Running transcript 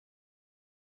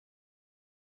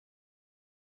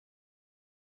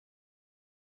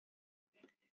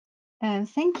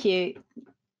Thank you.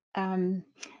 Um,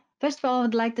 First of all, I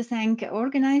would like to thank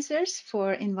organizers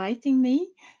for inviting me.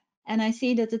 And I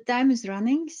see that the time is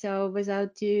running, so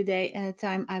without due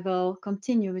time, I will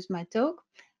continue with my talk.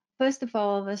 First of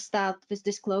all, we'll start with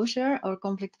disclosure or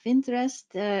conflict of interest.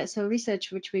 So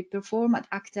research which we perform at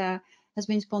ACTA has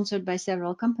been sponsored by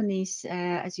several companies,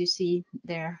 as you see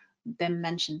them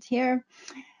mentioned here.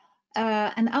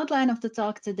 An outline of the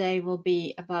talk today will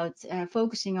be about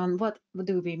focusing on what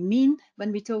do we mean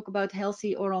when we talk about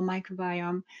healthy oral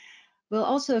microbiome. We'll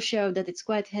also show that it's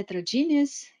quite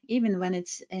heterogeneous, even when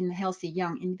it's in healthy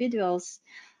young individuals,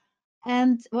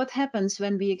 and what happens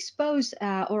when we expose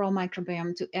oral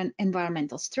microbiome to an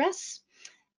environmental stress.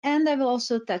 And I will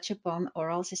also touch upon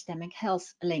oral systemic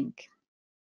health link.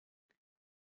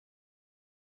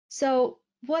 So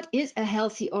what is a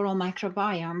healthy oral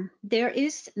microbiome? There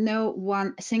is no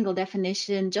one single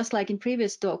definition, just like in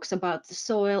previous talks about the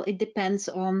soil. It depends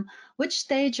on which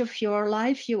stage of your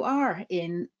life you are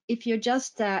in. If you're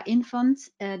just an infant,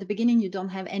 at the beginning you don't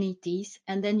have any teeth,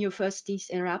 and then your first teeth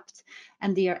erupt,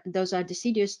 and those are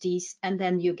deciduous teeth, and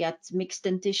then you get mixed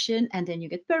dentition, and then you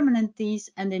get permanent teeth,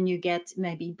 and then you get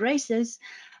maybe braces.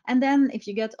 And then if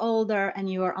you get older and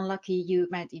you are unlucky, you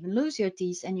might even lose your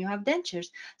teeth and you have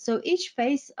dentures. So each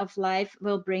phase of life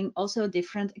will bring also a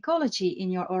different ecology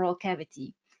in your oral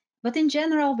cavity. But in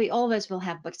general, we always will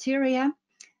have bacteria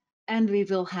and we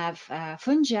will have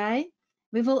fungi.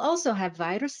 We will also have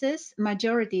viruses.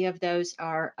 Majority of those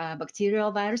are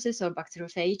bacterial viruses or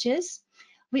bacteriophages.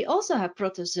 We also have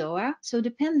protozoa. So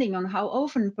depending on how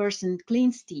often a person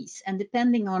cleans teeth and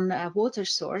depending on water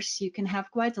source, you can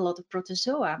have quite a lot of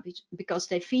protozoa because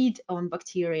they feed on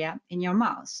bacteria in your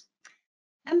mouth.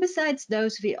 And besides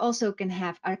those, we also can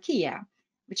have archaea,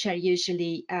 which are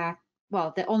usually,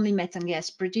 the only methane gas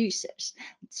producers.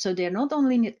 So they're not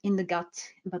only in the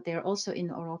gut, but they're also in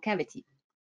the oral cavity.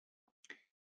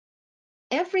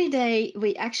 Every day,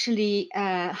 we actually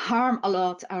harm a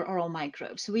lot our oral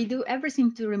microbes. We do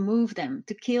everything to remove them,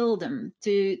 to kill them,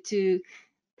 to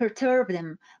perturb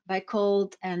them by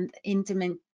cold and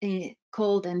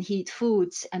heat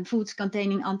foods and foods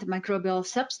containing antimicrobial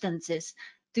substances,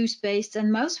 toothpaste and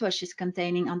mouthwashes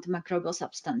containing antimicrobial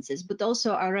substances, but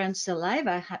also our own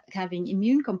saliva having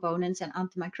immune components and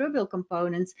antimicrobial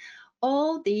components.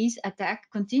 All these attack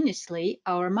continuously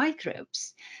our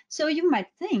microbes. So you might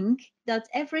think that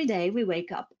every day we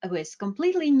wake up with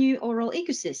completely new oral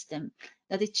ecosystem,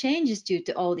 that it changes due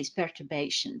to all these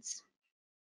perturbations.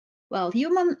 Well,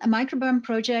 Human Microbiome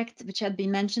Project, which had been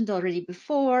mentioned already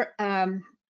before,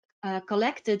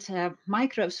 collected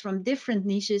microbes from different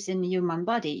niches in the human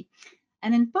body.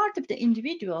 And in part of the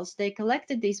individuals, they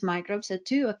collected these microbes at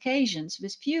 2 occasions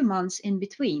with few months in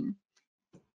between.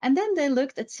 And then they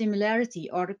looked at similarity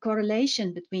or the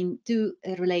correlation between 2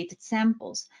 related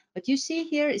samples. What you see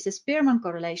here is a Spearman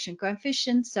correlation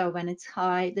coefficient. So when it's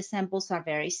high, the samples are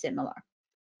very similar.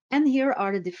 And here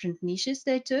are the different niches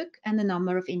they took and the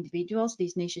number of individuals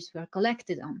these niches were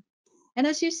collected on. And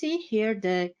as you see here,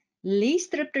 the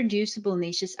least reproducible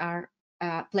niches are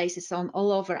places on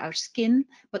all over our skin,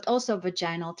 but also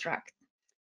vaginal tract,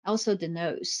 also the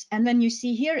nose. And when you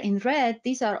see here in red,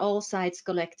 these are all sites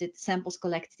collected, samples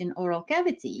collected in oral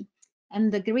cavity.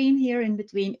 And the green here in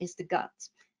between is the gut.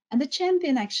 And the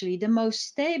champion, actually, the most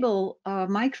stable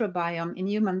microbiome in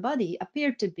human body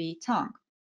appeared to be tongue.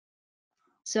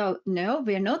 So no,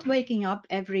 we're not waking up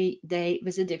every day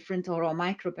with a different oral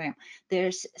microbiome.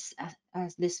 There's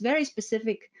this very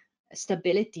specific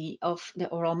stability of the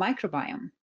oral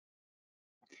microbiome.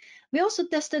 We also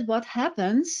tested what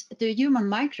happens to human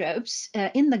microbes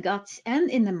in the gut and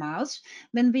in the mouth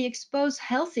when we expose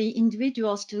healthy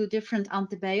individuals to different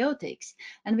antibiotics.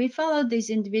 And we followed these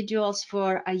individuals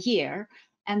for a year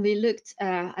and we looked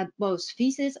at both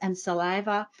feces and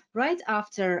saliva right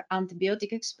after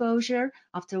antibiotic exposure,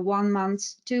 after 1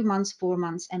 month, 2 months, 4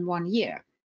 months, and 1 year.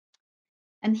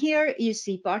 And here you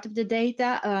see part of the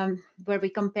data where we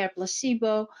compare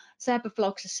placebo,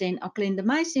 ciprofloxacin, or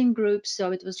clindamycin groups.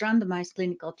 So it was randomized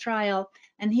clinical trial.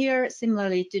 And here,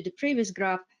 similarly to the previous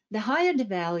graph, the higher the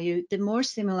value, the more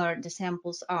similar the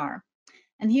samples are.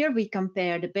 And here we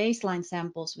compare the baseline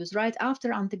samples with right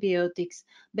after antibiotics.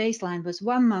 Baseline was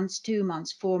 1 month, 2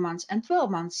 months, 4 months, and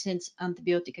 12 months since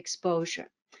antibiotic exposure.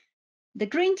 The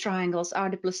green triangles are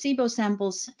the placebo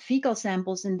samples, fecal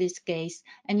samples in this case,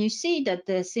 and you see that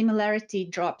the similarity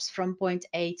drops from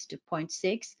 0.8 to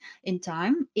 0.6 in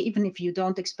time, even if you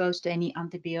don't expose to any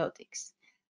antibiotics.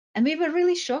 And we were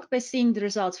really shocked by seeing the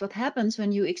results, what happens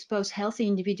when you expose healthy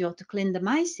individual to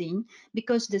clindamycin,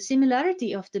 because the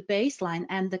similarity of the baseline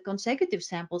and the consecutive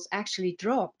samples actually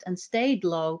dropped and stayed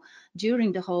low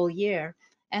during the whole year.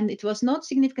 And it was not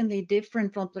significantly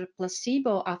different from the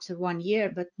placebo after 1 year,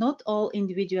 but not all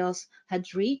individuals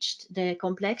had reached the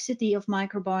complexity of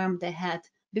microbiome they had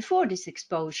before this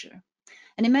exposure.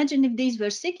 And imagine if these were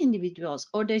sick individuals,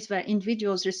 or these were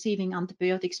individuals receiving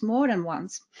antibiotics more than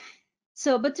once.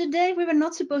 So, but today we were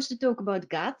not supposed to talk about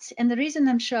gut. And the reason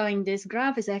I'm showing this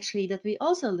graph is actually that we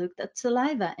also looked at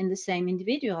saliva in the same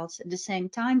individuals at the same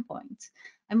time point.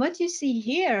 And what you see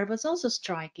here was also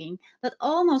striking, that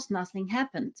almost nothing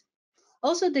happened.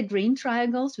 Also, the green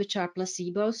triangles, which are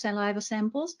placebo saliva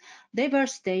samples, they were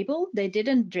stable. They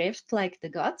didn't drift like the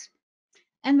gut.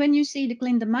 And when you see the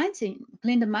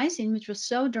clindamycin, which was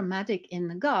so dramatic in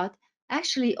the gut,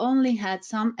 actually only had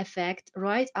some effect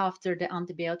right after the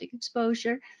antibiotic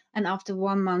exposure. And after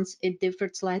 1 month, it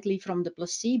differed slightly from the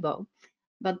placebo.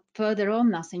 But further on,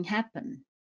 nothing happened.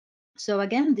 So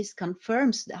again, this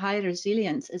confirms the high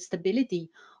resilience and stability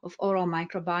of oral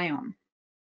microbiome.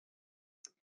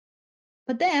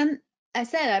 But then I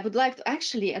said I would like to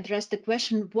actually address the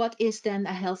question, what is then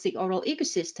a healthy oral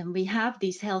ecosystem? We have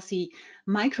these healthy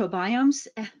microbiomes,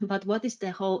 but what is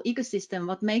the whole ecosystem?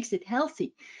 What makes it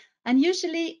healthy? And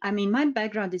usually, I mean, my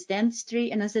background is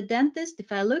dentistry, and as a dentist,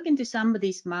 if I look into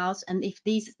somebody's mouth and if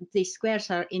these squares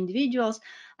are individuals,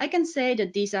 I can say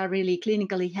that these are really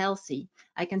clinically healthy.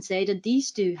 I can say that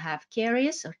these two have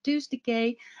caries or tooth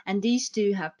decay, and these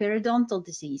two have periodontal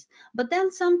disease. But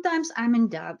then sometimes I'm in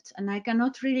doubt, and I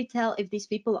cannot really tell if these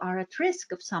people are at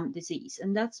risk of some disease,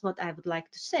 and that's what I would like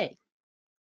to say.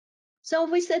 So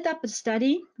we set up a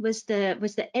study with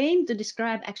the aim to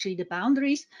describe actually the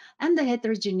boundaries and the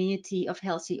heterogeneity of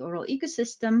healthy oral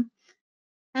ecosystem.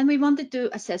 And we wanted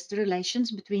to assess the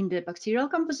relations between the bacterial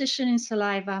composition in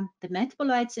saliva, the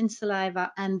metabolites in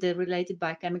saliva, and the related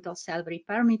biochemical salivary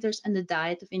parameters and the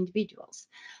diet of individuals.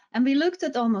 And we looked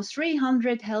at almost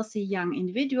 300 healthy young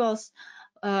individuals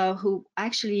who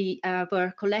actually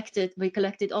were collected. We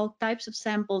collected all types of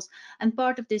samples, and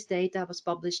part of this data was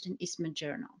published in ISMA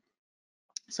journal.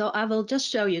 So I will just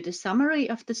show you the summary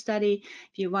of the study.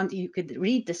 If you want, you could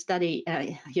read the study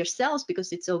yourselves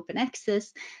because it's open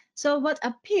access. So what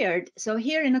appeared, so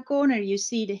here in a corner, you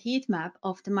see the heat map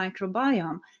of the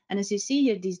microbiome. And as you see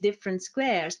here, these different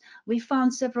squares, we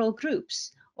found several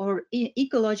groups or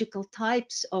ecological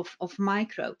types of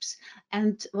microbes.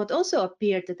 And what also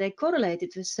appeared that they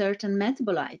correlated with certain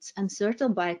metabolites and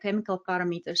certain biochemical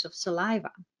parameters of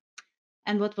saliva.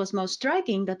 And what was most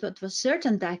striking, that there was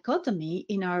certain dichotomy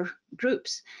in our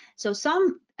groups. So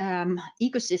some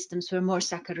ecosystems were more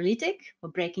saccharolytic, or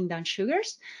breaking down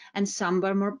sugars, and some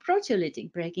were more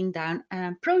proteolytic, breaking down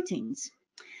proteins.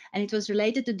 And it was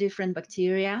related to different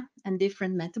bacteria and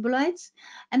different metabolites.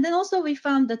 And then also we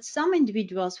found that some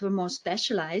individuals were more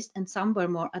specialized and some were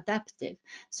more adaptive.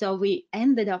 So we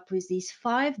ended up with these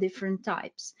 5 different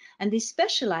types. And these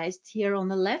specialized, here on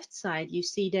the left side, you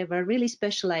see they were really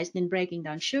specialized in breaking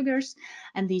down sugars,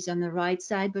 and these on the right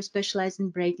side were specialized in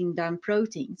breaking down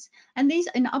proteins. And these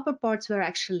in the upper parts were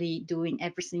actually doing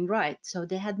everything right. So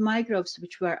they had microbes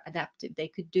which were adaptive. They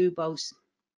could do both.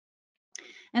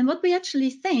 And what we actually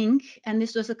think, and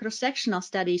this was a cross-sectional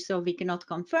study, so we cannot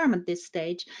confirm at this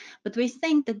stage, but we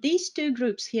think that these 2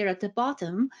 groups here at the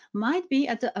bottom might be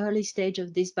at the early stage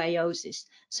of dysbiosis,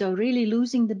 so really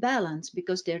losing the balance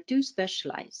because they're too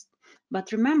specialized.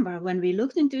 But remember, when we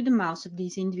looked into the mouths of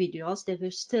these individuals, they were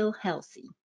still healthy.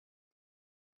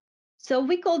 So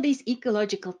we call these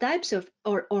ecological types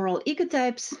or oral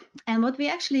ecotypes. And what we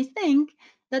actually think,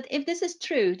 that if this is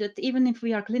true, that even if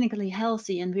we are clinically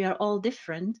healthy and we are all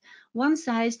different, one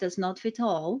size does not fit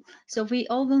all. So we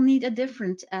all will need a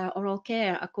different oral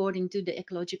care according to the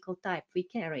ecological type we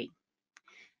carry.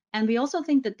 And we also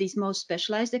think that these most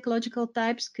specialized ecological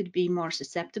types could be more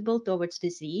susceptible towards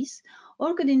disease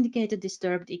or could indicate a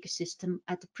disturbed ecosystem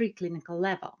at the preclinical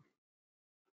level.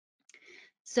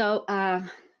 So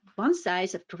one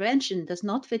size of prevention does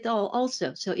not fit all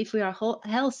also. So if we are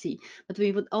healthy, but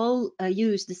we would all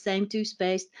use the same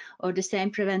toothpaste or the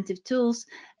same preventive tools,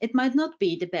 it might not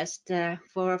be the best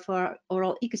for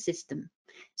oral ecosystem.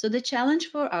 So the challenge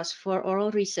for us, for oral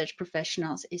research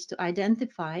professionals, is to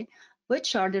identify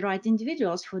which are the right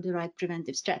individuals for the right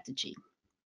preventive strategy.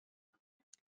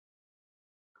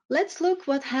 Let's look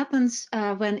what happens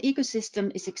when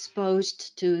ecosystem is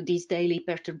exposed to these daily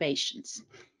perturbations.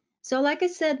 So like I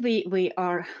said, we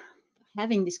are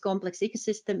having this complex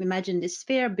ecosystem. Imagine this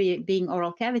sphere being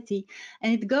oral cavity,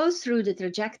 and it goes through the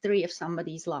trajectory of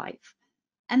somebody's life.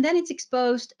 And then it's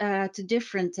exposed to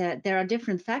different, there are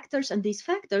different factors, and these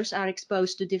factors are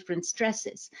exposed to different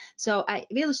stresses. So I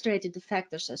illustrated the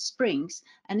factors as springs,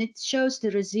 and it shows the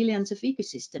resilience of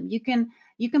ecosystem.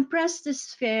 You can press the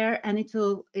sphere and it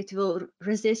will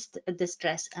resist the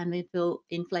stress and it will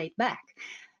inflate back.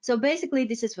 So basically,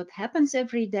 this is what happens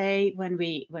every day when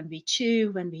we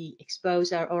chew, when we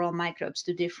expose our oral microbes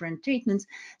to different treatments.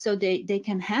 So they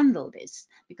can handle this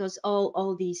because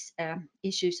all these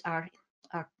issues are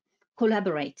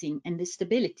collaborating in this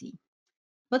stability.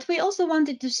 But we also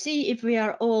wanted to see if we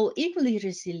are all equally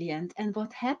resilient and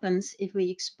what happens if we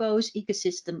expose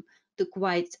ecosystem to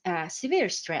quite severe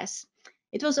stress.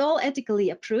 It was all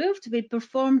ethically approved. We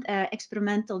performed an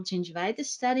experimental gingivitis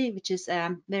study, which is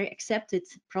a very accepted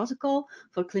protocol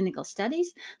for clinical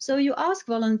studies. So you ask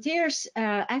volunteers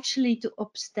actually to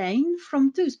abstain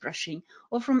from toothbrushing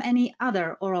or from any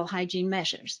other oral hygiene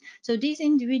measures. So these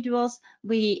individuals,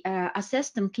 we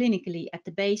assessed them clinically at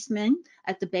the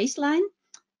baseline.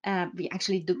 We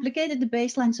actually duplicated the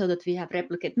baseline so that we have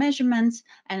replicate measurements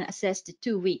and assessed it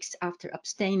 2 weeks after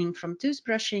abstaining from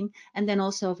toothbrushing. And then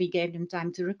also we gave them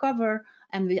time to recover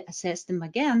and we assessed them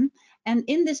again. And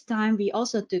in this time, we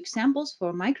also took samples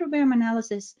for microbiome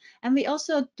analysis, and we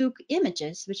also took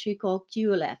images, which we call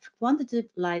QLF,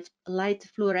 quantitative light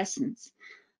fluorescence.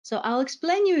 So I'll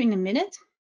explain you in a minute.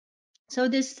 So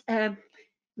this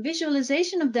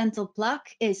visualization of dental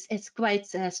plaque is quite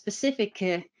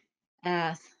specific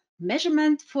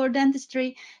measurement for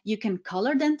dentistry. You can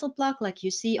color dental plaque like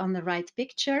you see on the right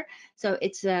picture. So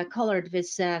it's colored with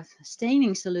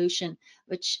staining solution,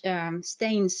 which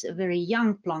stains a very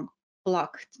young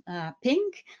plaque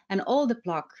pink and all the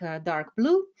plaque dark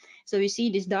blue. So you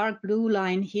see this dark blue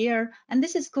line here, and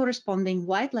this is corresponding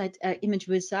white light image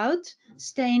without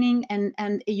staining,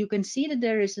 and you can see that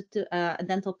there is a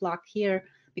dental plaque here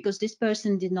because this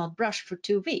person did not brush for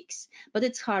 2 weeks, but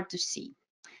it's hard to see.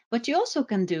 What you also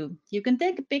can do, you can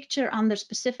take a picture under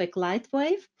specific light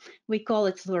wave. We call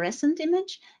it fluorescent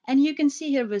image. And you can see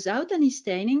here without any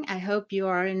staining, I hope you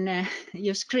are in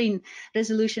your screen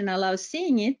resolution allows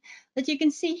seeing it, that you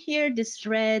can see here this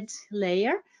red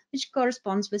layer, which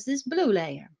corresponds with this blue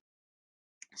layer.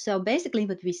 So basically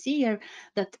what we see here,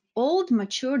 that old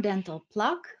mature dental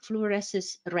plaque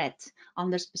fluoresces red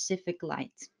under specific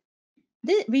light.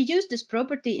 We used this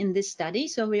property in this study,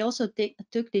 so we also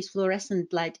took these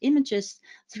fluorescent light images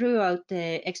throughout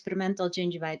the experimental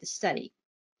gingivitis study.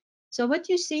 So what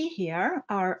you see here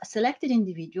are selected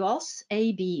individuals,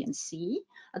 A, B, and C,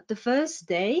 at the first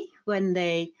day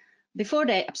before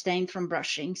they abstained from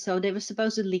brushing. So they were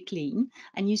supposedly clean.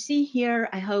 And you see here,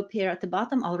 I hope here at the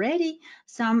bottom already,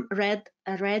 some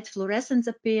red fluorescence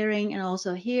appearing, and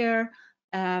also here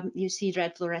you see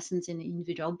red fluorescence in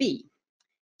individual B.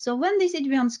 So when these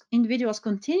individuals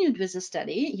continued with the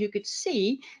study, you could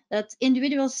see that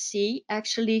individual C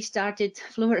actually started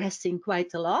fluorescing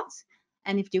quite a lot.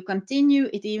 And if you continue,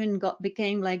 it even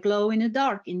became like glow in the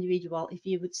dark individual if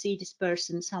you would see this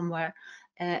person somewhere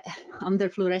under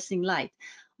fluorescing light.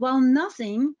 While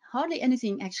hardly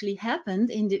anything actually happened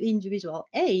in the individual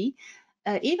A,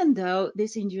 even though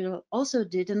this individual also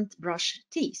didn't brush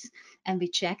teeth. And we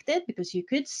checked it because you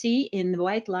could see in the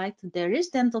white light that there is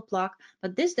dental plaque,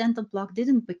 but this dental plaque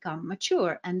didn't become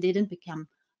mature and didn't become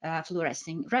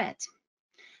fluorescing red.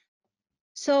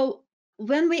 So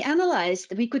when we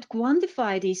analyzed, we could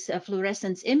quantify these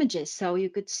fluorescence images. So you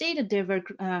could see that there were,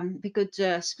 we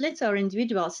could split our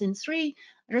individuals in 3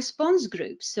 response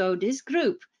groups. So this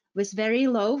group with very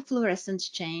low fluorescence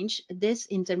change, this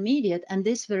intermediate, and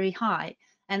this very high.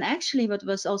 And actually what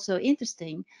was also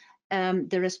interesting,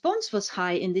 the response was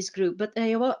high in this group, but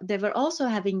they were also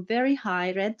having very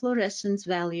high red fluorescence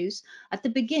values at the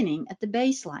beginning, at the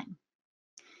baseline.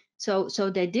 So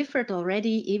they differed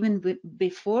already even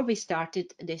before we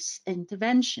started this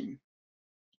intervention.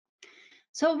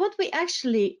 So what we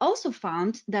actually also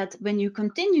found that when you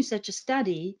continue such a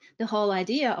study, the whole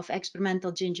idea of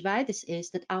experimental gingivitis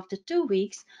is that after 2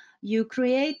 weeks, you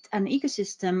create an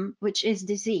ecosystem which is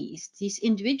diseased. These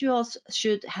individuals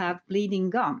should have bleeding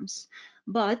gums,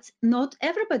 but not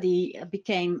everybody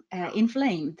became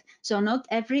inflamed. So not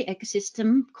every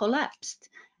ecosystem collapsed.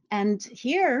 And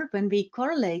here, when we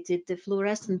correlated the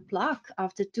fluorescent plaque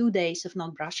after 2 days of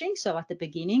not brushing, so at the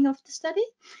beginning of the study,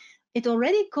 it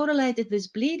already correlated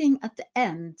with bleeding at the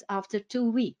end after 2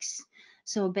 weeks.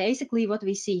 So basically what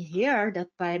we see here, that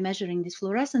by measuring this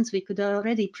fluorescence, we could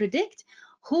already predict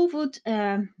who would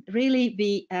really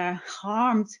be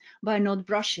harmed by not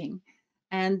brushing.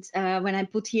 And when I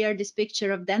put here this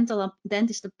picture of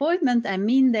dentist appointment, I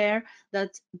mean there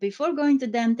that before going to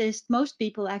dentist, most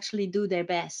people actually do their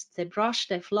best. They brush,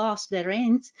 they floss, they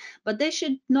rinse, but they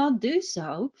should not do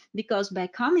so, because by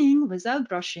coming without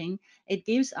brushing, it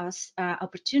gives us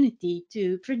opportunity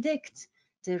to predict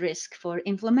the risk for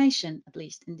inflammation, at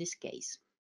least in this case.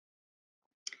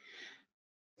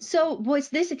 So with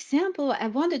this example, I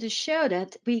wanted to show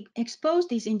that we exposed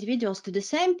these individuals to the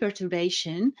same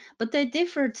perturbation, but they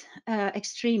differed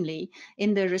extremely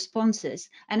in their responses.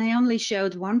 And I only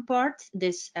showed one part,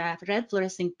 this red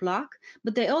fluorescing plaque,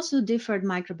 but they also differed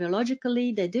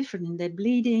microbiologically, they differed in their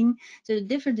bleeding, so they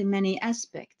differed in many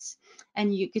aspects.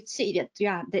 And you could see that,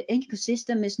 yeah, the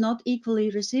ecosystem is not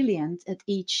equally resilient at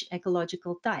each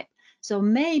ecological type. So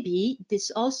maybe this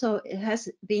also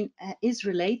is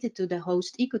related to the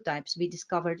host ecotypes we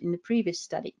discovered in the previous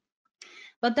study.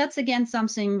 But that's again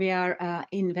something we are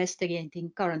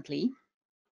investigating currently.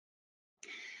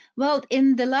 Well,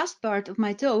 in the last part of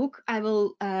my talk, I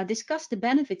will discuss the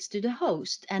benefits to the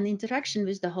host and interaction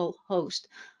with the whole host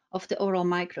of the oral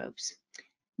microbes.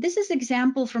 This is an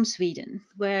example from Sweden,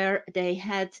 where they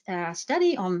had a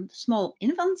study on small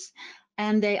infants,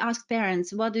 and they asked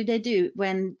parents, what do they do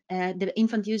when the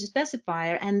infant uses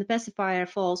pacifier and the pacifier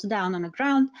falls down on the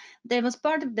ground? There was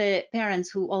part of the parents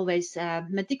who always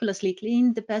meticulously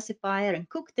cleaned the pacifier and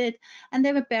cooked it, and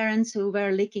there were parents who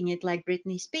were licking it like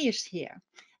Britney Spears here.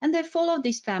 And they followed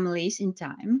these families in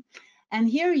time. And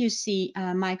here you see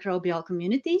microbial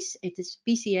communities. It is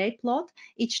PCA plot.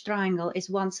 Each triangle is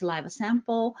one saliva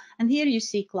sample. And here you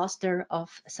see cluster of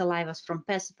salivas from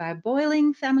pacifier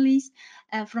boiling families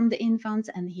from the infants,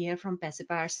 and here from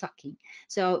pacifier sucking.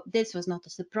 So this was not a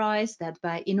surprise that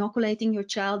by inoculating your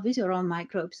child with your own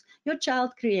microbes, your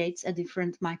child creates a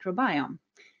different microbiome.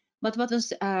 But what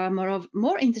was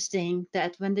more interesting,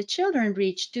 that when the children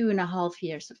reached 2.5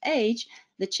 years of age,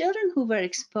 the children who were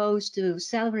exposed to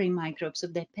salivary microbes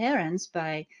of their parents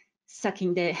by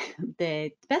sucking the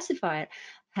pacifier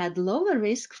had lower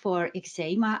risk for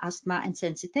eczema, asthma, and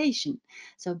sensitization.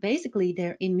 So basically,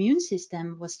 their immune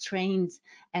system was trained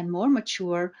and more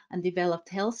mature and developed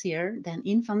healthier than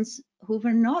infants who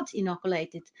were not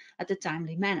inoculated at a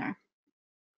timely manner.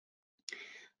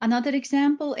 Another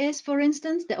example is, for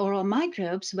instance, the oral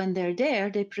microbes. When they're there,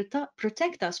 they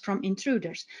protect us from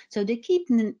intruders. So they keep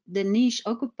the niche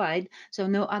occupied so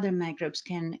no other microbes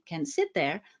can sit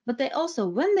there. But they also,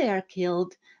 when they are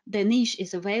killed, the niche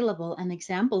is available. An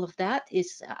example of that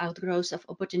is outgrowth of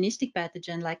opportunistic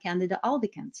pathogen like Candida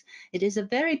albicans. It is a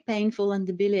very painful and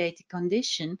debilitating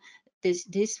condition,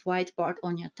 this white part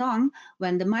on your tongue.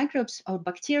 When the microbes or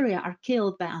bacteria are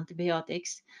killed by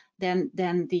antibiotics, then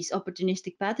these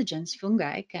opportunistic pathogens,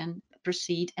 fungi, can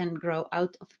proceed and grow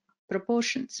out of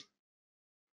proportions.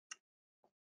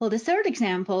 Well, the third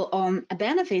example on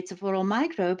benefits of oral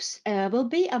microbes will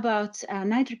be about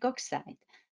nitric oxide.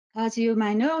 As you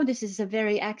might know, this is a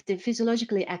very active,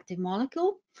 physiologically active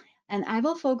molecule, and I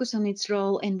will focus on its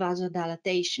role in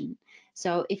vasodilatation.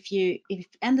 So if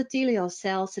endothelial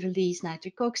cells release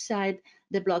nitric oxide,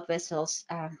 the blood vessels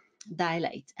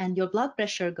dilate and your blood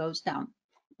pressure goes down.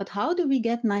 But how do we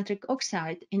get nitric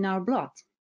oxide in our blood?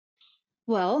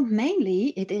 Well, mainly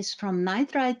it is from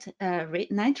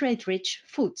nitrate-rich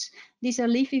foods. These are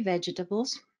leafy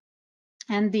vegetables,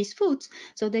 and these foods,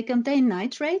 so they contain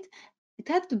nitrate. It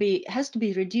has to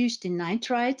be reduced in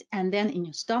nitrite, and then in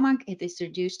your stomach it is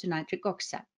reduced to nitric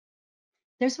oxide.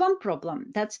 There's one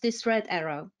problem, that's this red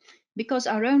arrow, because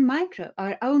our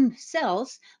own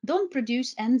cells don't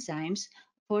produce enzymes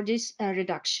for this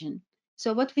reduction.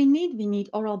 So what we need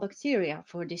oral bacteria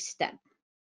for this step.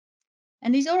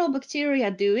 And these oral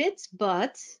bacteria do it,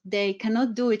 but they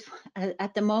cannot do it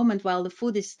at the moment while the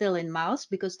food is still in mouth,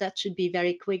 because that should be a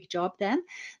very quick job then.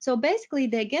 So basically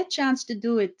they get chance to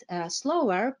do it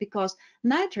slower, because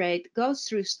nitrate goes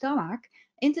through stomach,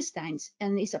 intestines,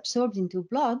 and is absorbed into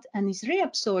blood and is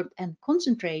reabsorbed and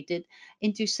concentrated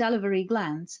into salivary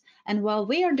glands. And while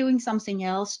we are doing something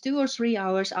else 2 or 3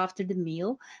 hours after the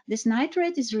meal, this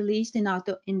nitrate is released in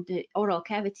the oral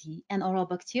cavity, and oral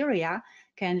bacteria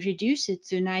can reduce it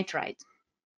to nitrite.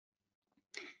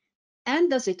 And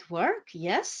does it work?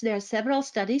 Yes, there are several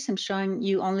studies. I'm showing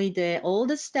you only the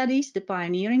oldest studies, the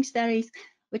pioneering studies,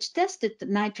 which tested the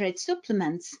nitrate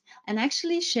supplements and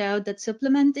actually showed that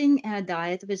supplementing a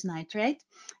diet with nitrate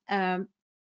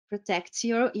protects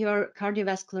your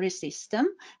cardiovascular system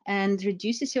and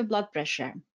reduces your blood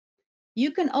pressure.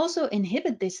 You can also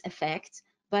inhibit this effect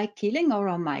by killing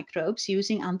oral microbes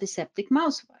using antiseptic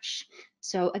mouthwash.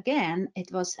 So again,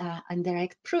 it was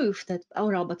indirect proof that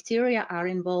oral bacteria are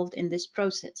involved in this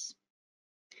process.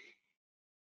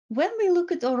 When we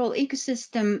look at oral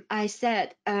ecosystem, I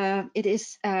said it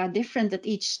is different at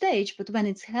each stage, but when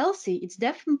it's healthy, it's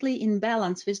definitely in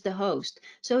balance with the host.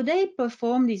 So they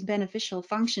perform these beneficial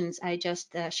functions. I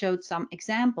just showed some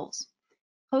examples.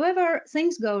 However,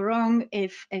 things go wrong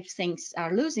if things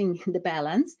are losing the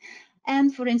balance.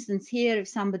 And for instance, here, if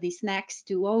somebody snacks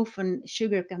too often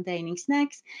sugar-containing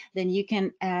snacks, then you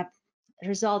can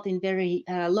result in very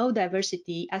low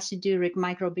diversity aciduric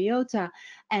microbiota,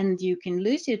 and you can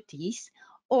lose your teeth.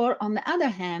 Or on the other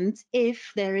hand,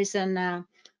 if there is an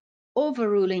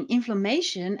overruling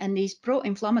inflammation and these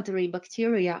pro-inflammatory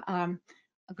bacteria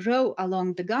grow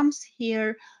along the gums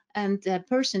here, and the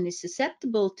person is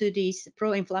susceptible to these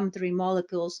pro-inflammatory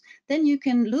molecules, then you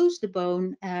can lose the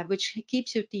bone, which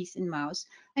keeps your teeth in mouth,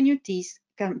 and your teeth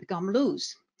can become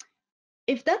loose.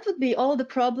 If that would be all the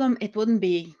problem, it wouldn't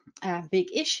be a big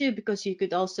issue because you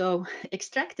could also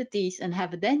extract the teeth and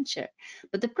have a denture.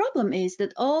 But the problem is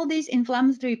that all these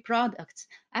inflammatory products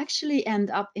actually end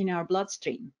up in our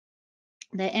bloodstream.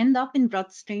 They end up in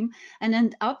bloodstream and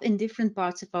end up in different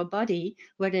parts of our body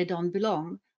where they don't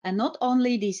belong. And not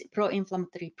only these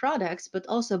pro-inflammatory products, but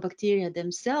also bacteria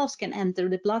themselves can enter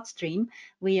the bloodstream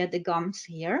via the gums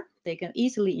here. They go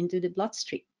easily into the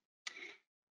bloodstream.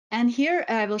 And here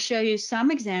I will show you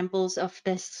some examples of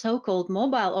the so-called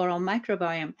mobile oral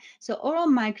microbiome. So oral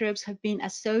microbes have been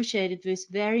associated with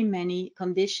very many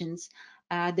conditions,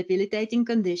 debilitating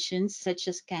conditions such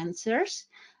as cancers,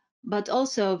 but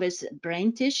also with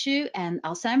brain tissue and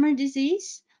Alzheimer's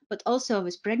disease, but also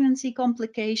with pregnancy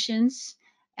complications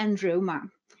and rheuma.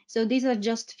 So these are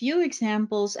just few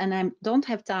examples, and I don't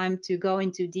have time to go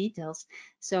into details.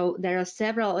 So there are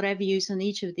several reviews on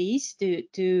each of these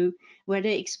where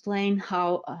they explain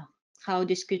how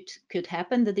this could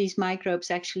happen, that these microbes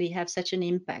actually have such an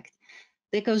impact.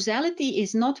 The causality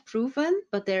is not proven,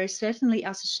 but there is certainly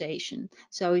association.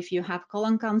 So if you have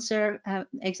colon cancer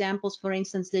examples, for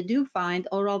instance, they do find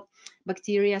oral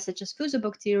bacteria such as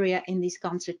fusobacteria in this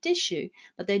cancer tissue,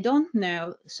 but they don't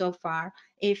know so far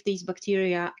if these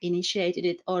bacteria initiated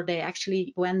it or they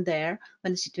actually went there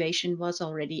when the situation was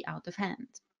already out of hand.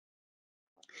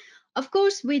 Of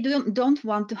course, we don't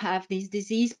want to have these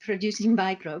disease-producing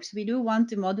microbes. We do want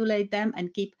to modulate them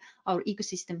and keep our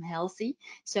ecosystem healthy.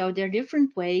 So there are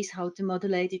different ways how to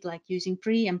modulate it, like using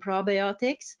pre and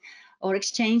probiotics, or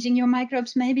exchanging your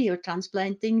microbes maybe, or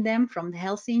transplanting them from the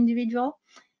healthy individual.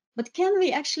 But can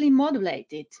we actually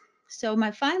modulate it? So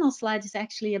my final slide is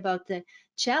actually about the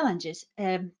challenges.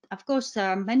 Of course,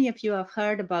 many of you have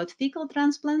heard about fecal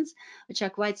transplants, which are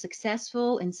quite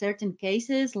successful in certain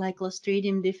cases, like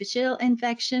Clostridium difficile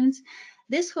infections.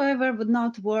 This, however, would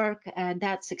not work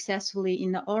that successfully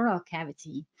in the oral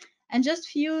cavity. And just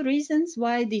few reasons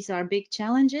why these are big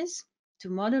challenges to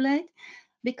modulate.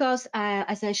 Because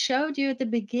as I showed you at the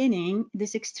beginning,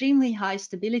 this extremely high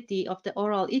stability of the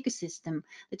oral ecosystem,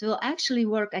 it will actually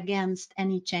work against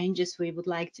any changes we would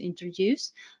like to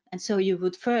introduce. And so you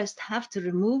would first have to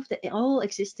remove all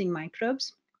existing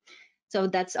microbes. So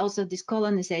that's also this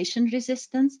colonization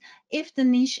resistance. If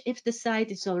the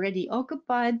site is already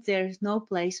occupied, there is no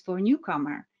place for a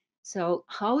newcomer. So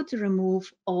how to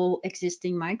remove all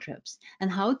existing microbes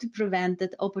and how to prevent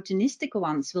that opportunistic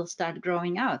ones will start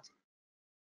growing out.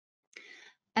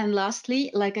 And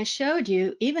lastly, like I showed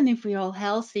you, even if we're all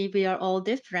healthy, we are all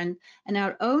different, and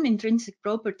our own intrinsic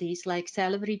properties like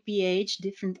salivary pH,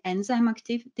 different enzyme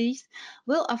activities,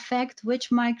 will affect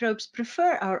which microbes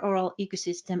prefer our oral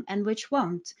ecosystem and which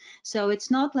won't. So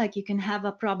it's not like you can have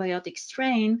a probiotic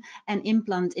strain and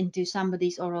implant into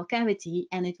somebody's oral cavity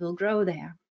and it will grow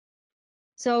there.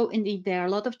 So indeed, there are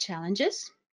a lot of challenges.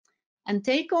 And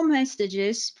take-home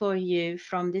messages for you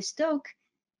from this talk.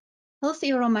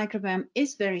 Healthy oral microbiome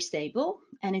is very stable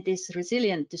and it is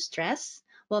resilient to stress.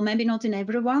 Well, maybe not in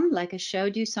everyone. Like I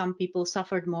showed you, some people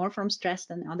suffered more from stress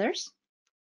than others.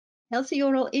 Healthy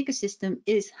oral ecosystem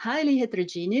is highly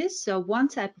heterogeneous, so one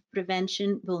type of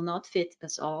prevention will not fit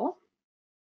us all.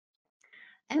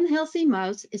 And healthy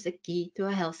mouth is a key to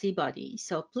a healthy body,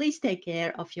 so please take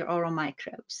care of your oral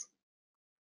microbes.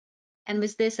 And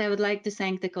with this, I would like to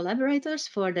thank the collaborators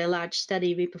for the large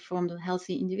study we performed on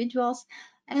healthy individuals,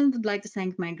 and would like to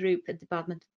thank my group at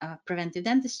Department of Preventive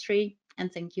Dentistry,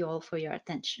 and thank you all for your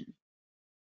attention.